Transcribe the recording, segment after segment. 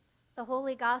The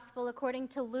Holy Gospel according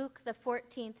to Luke, the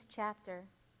 14th chapter.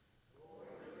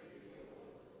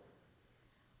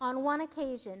 On one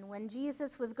occasion, when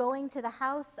Jesus was going to the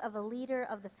house of a leader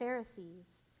of the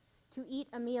Pharisees to eat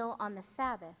a meal on the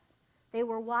Sabbath, they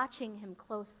were watching him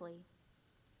closely.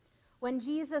 When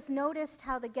Jesus noticed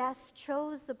how the guests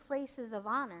chose the places of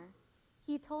honor,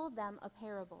 he told them a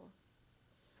parable.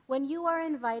 When you are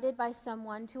invited by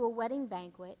someone to a wedding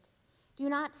banquet, do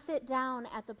not sit down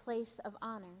at the place of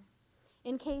honor,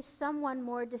 in case someone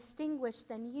more distinguished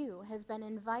than you has been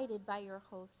invited by your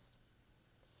host.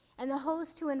 And the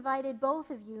host who invited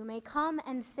both of you may come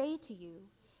and say to you,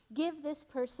 "Give this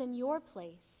person your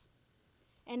place."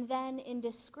 And then, in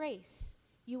disgrace,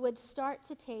 you would start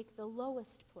to take the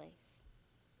lowest place.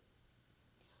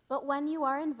 But when you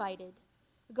are invited,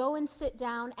 go and sit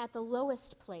down at the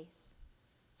lowest place,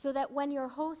 so that when your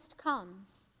host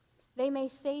comes, they may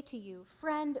say to you,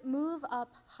 "Friend, move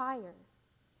up higher."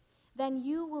 Then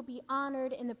you will be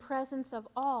honored in the presence of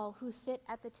all who sit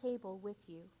at the table with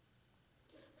you.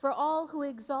 For all who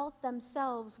exalt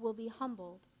themselves will be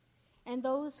humbled, and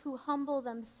those who humble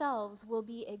themselves will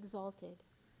be exalted.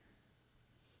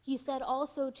 He said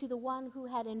also to the one who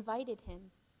had invited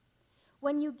him,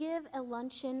 "When you give a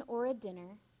luncheon or a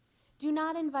dinner, do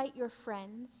not invite your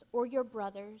friends or your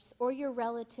brothers or your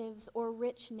relatives or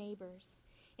rich neighbors,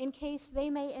 in case they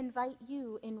may invite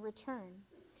you in return,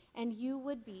 and you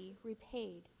would be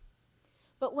repaid.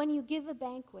 But when you give a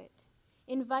banquet,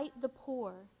 invite the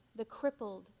poor, the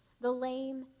crippled, the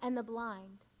lame, and the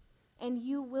blind, and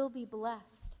you will be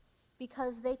blessed,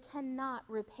 because they cannot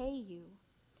repay you,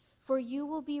 for you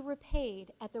will be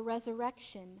repaid at the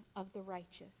resurrection of the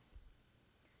righteous."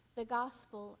 The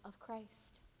Gospel of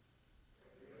Christ.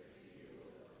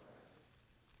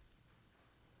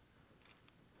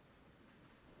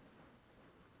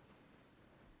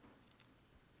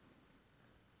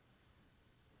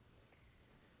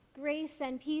 Grace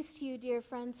and peace to you, dear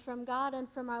friends, from God and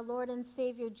from our Lord and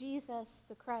Savior Jesus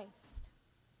the Christ.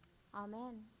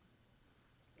 Amen.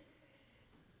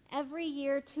 Every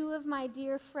year, two of my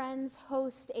dear friends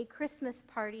host a Christmas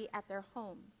party at their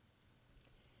home.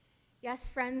 Yes,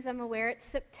 friends, I'm aware it's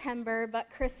September,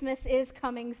 but Christmas is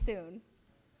coming soon.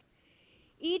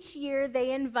 Each year,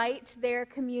 they invite their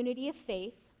community of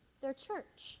faith, their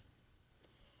church.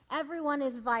 Everyone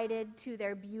is invited to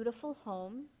their beautiful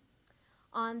home,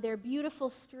 on their beautiful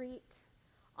street,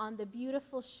 on the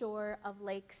beautiful shore of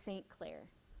Lake St. Clair.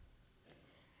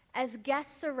 As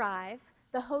guests arrive,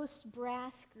 the host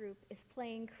brass group is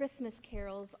playing Christmas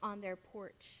carols on their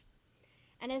porch.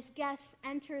 And as guests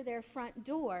enter their front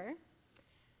door,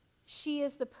 she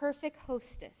is the perfect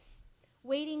hostess,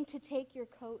 waiting to take your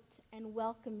coat and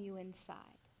welcome you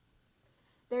inside.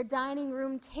 Their dining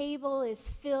room table is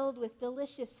filled with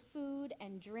delicious food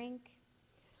and drink.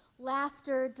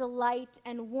 Laughter, delight,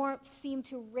 and warmth seem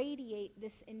to radiate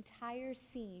this entire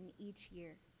scene each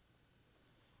year.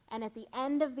 And at the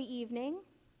end of the evening,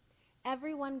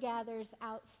 everyone gathers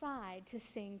outside to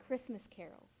sing Christmas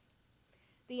carols.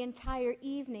 The entire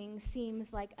evening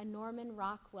seems like a Norman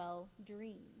Rockwell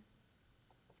dream.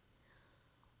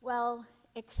 Well,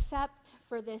 except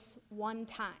for this one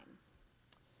time.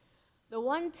 The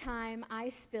one time I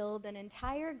spilled an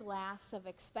entire glass of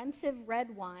expensive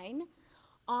red wine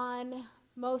on,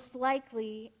 most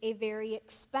likely, a very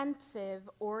expensive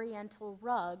oriental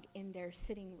rug in their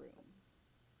sitting room.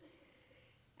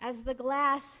 As the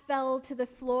glass fell to the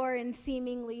floor in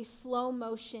seemingly slow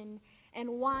motion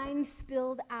and wine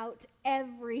spilled out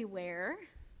everywhere,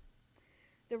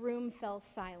 the room fell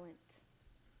silent.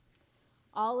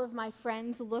 All of my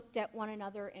friends looked at one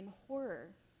another in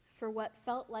horror for what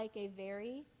felt like a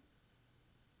very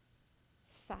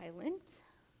silent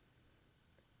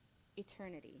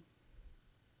eternity.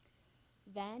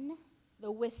 Then the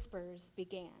whispers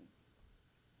began.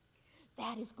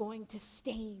 "That is going to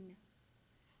stain.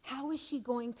 How is she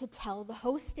going to tell the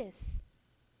hostess?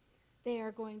 They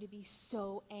are going to be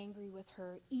so angry with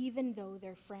her, even though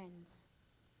they're friends.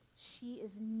 She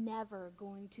is never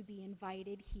going to be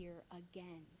invited here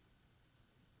again."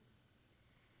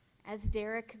 As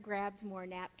Derek grabbed more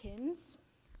napkins,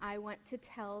 I went to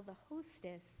tell the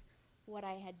hostess what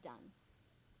I had done.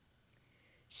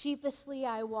 Sheepishly,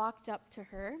 I walked up to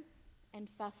her and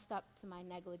fessed up to my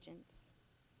negligence.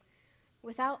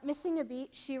 Without missing a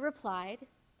beat, she replied,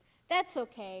 "That's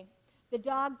okay. The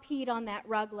dog peed on that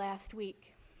rug last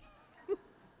week."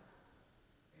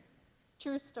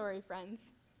 True story,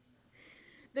 friends.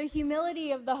 The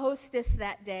humility of the hostess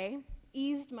that day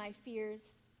eased my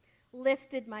fears,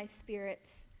 lifted my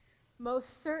spirits,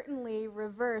 most certainly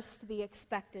reversed the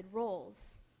expected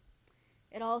roles.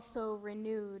 It also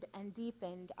renewed and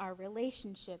deepened our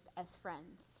relationship as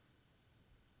friends.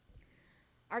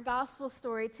 Our gospel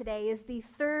story today is the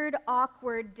third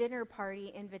awkward dinner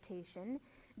party invitation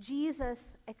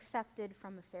Jesus accepted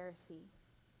from a Pharisee.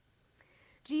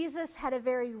 Jesus had a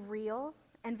very real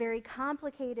and very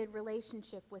complicated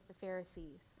relationship with the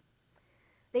Pharisees.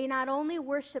 They not only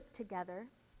worshiped together,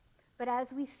 but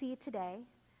as we see today,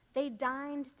 they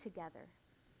dined together,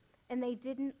 and they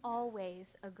didn't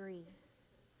always agree.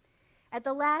 At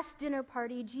the last dinner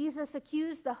party, Jesus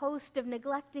accused the host of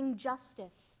neglecting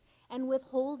justice and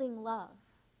withholding love.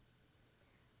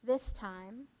 This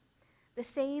time, the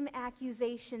same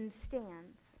accusation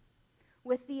stands,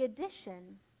 with the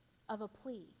addition of a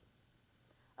plea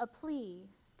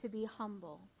to be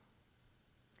humble.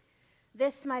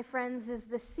 This, my friends, is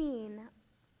the scene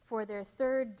for their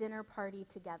third dinner party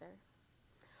together.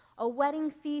 A wedding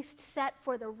feast set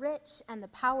for the rich and the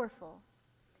powerful.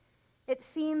 It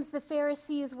seems the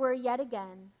Pharisees were yet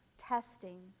again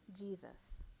testing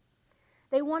Jesus.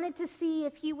 They wanted to see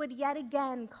if he would yet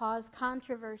again cause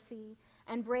controversy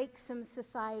and break some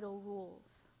societal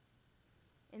rules.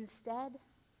 Instead,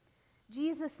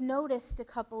 Jesus noticed a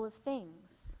couple of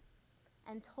things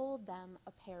and told them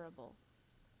a parable.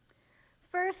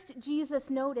 First, Jesus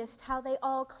noticed how they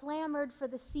all clamored for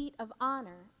the seat of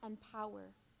honor and power.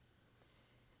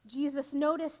 Jesus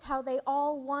noticed how they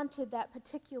all wanted that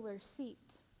particular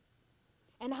seat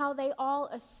and how they all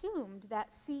assumed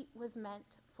that seat was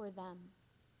meant for them.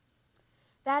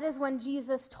 That is when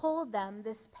Jesus told them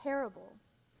this parable,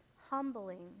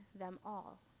 humbling them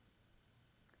all.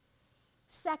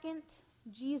 Second,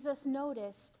 Jesus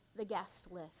noticed the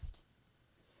guest list.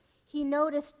 He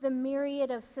noticed the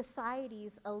myriad of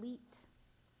society's elite,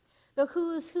 the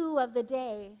who's who of the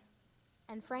day,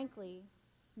 and frankly,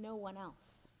 no one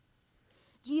else.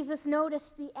 Jesus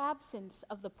noticed the absence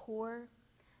of the poor,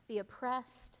 the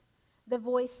oppressed, the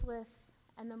voiceless,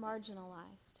 and the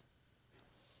marginalized.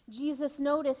 Jesus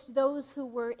noticed those who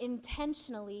were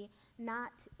intentionally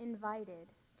not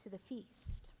invited to the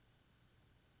feast.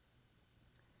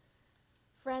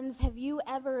 Friends, have you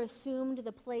ever assumed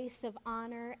the place of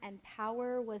honor and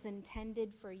power was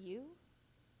intended for you,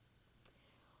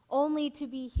 only to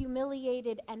be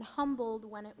humiliated and humbled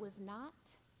when it was not?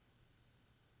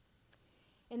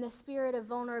 In the spirit of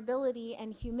vulnerability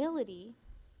and humility,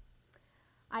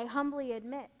 I humbly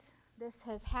admit this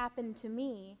has happened to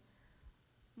me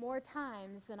more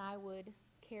times than I would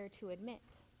care to admit.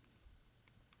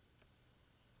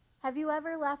 Have you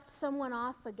ever left someone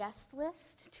off a guest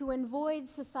list to avoid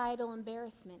societal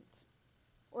embarrassment,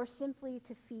 or simply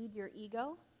to feed your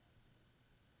ego?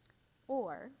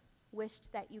 Or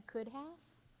wished that you could have?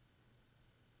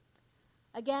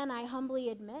 Again, I humbly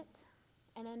admit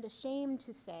and am ashamed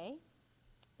to say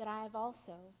that I have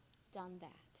also done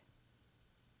that.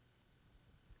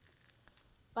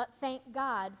 But thank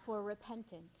God for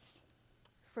repentance,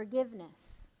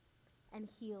 forgiveness, and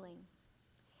healing.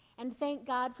 And thank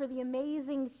God for the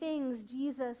amazing things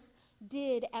Jesus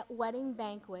did at wedding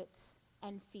banquets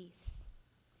and feasts.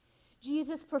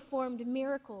 Jesus performed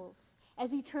miracles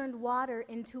as he turned water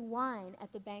into wine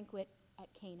at the banquet at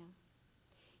Cana.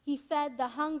 He fed the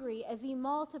hungry as he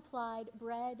multiplied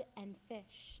bread and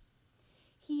fish.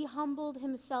 He humbled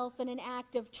himself in an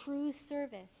act of true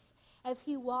service as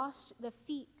he washed the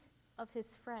feet of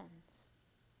his friends.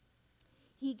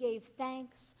 He gave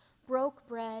thanks, broke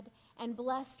bread, and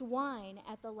blessed wine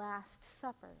at the Last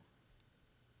Supper.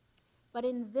 But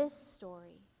in this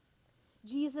story,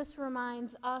 Jesus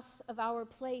reminds us of our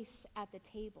place at the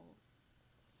table.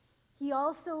 He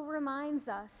also reminds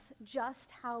us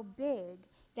just how big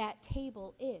that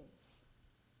table is.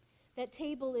 That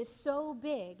table is so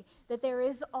big that there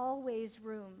is always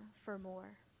room for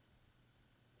more.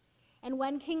 And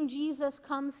when King Jesus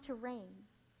comes to reign,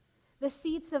 the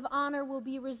seats of honor will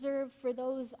be reserved for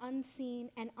those unseen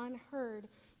and unheard,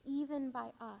 even by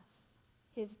us,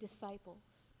 his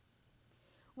disciples.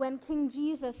 When King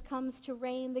Jesus comes to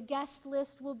reign, the guest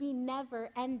list will be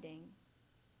never ending.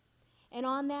 And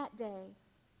on that day,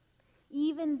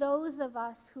 even those of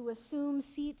us who assume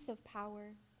seats of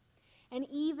power, and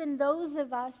even those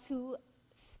of us who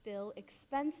spill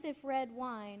expensive red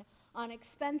wine on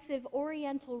expensive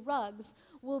oriental rugs,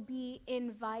 will be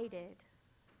invited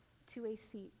to a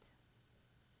seat.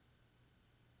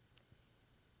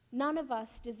 None of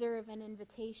us deserve an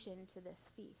invitation to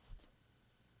this feast,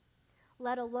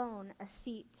 let alone a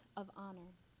seat of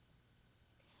honor.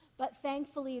 But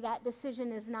thankfully, that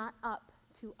decision is not up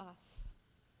to us.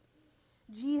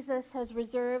 Jesus has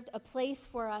reserved a place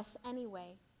for us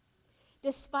anyway,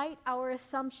 despite our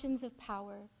assumptions of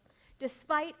power,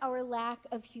 Despite our lack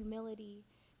of humility,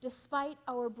 despite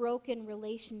our broken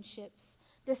relationships,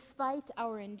 despite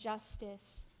our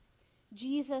injustice,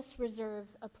 Jesus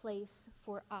reserves a place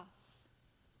for us.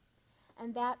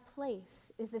 And that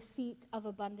place is a seat of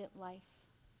abundant life,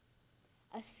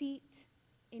 a seat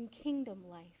in kingdom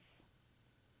life.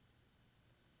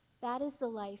 That is the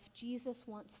life Jesus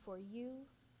wants for you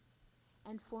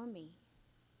and for me.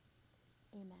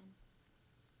 Amen.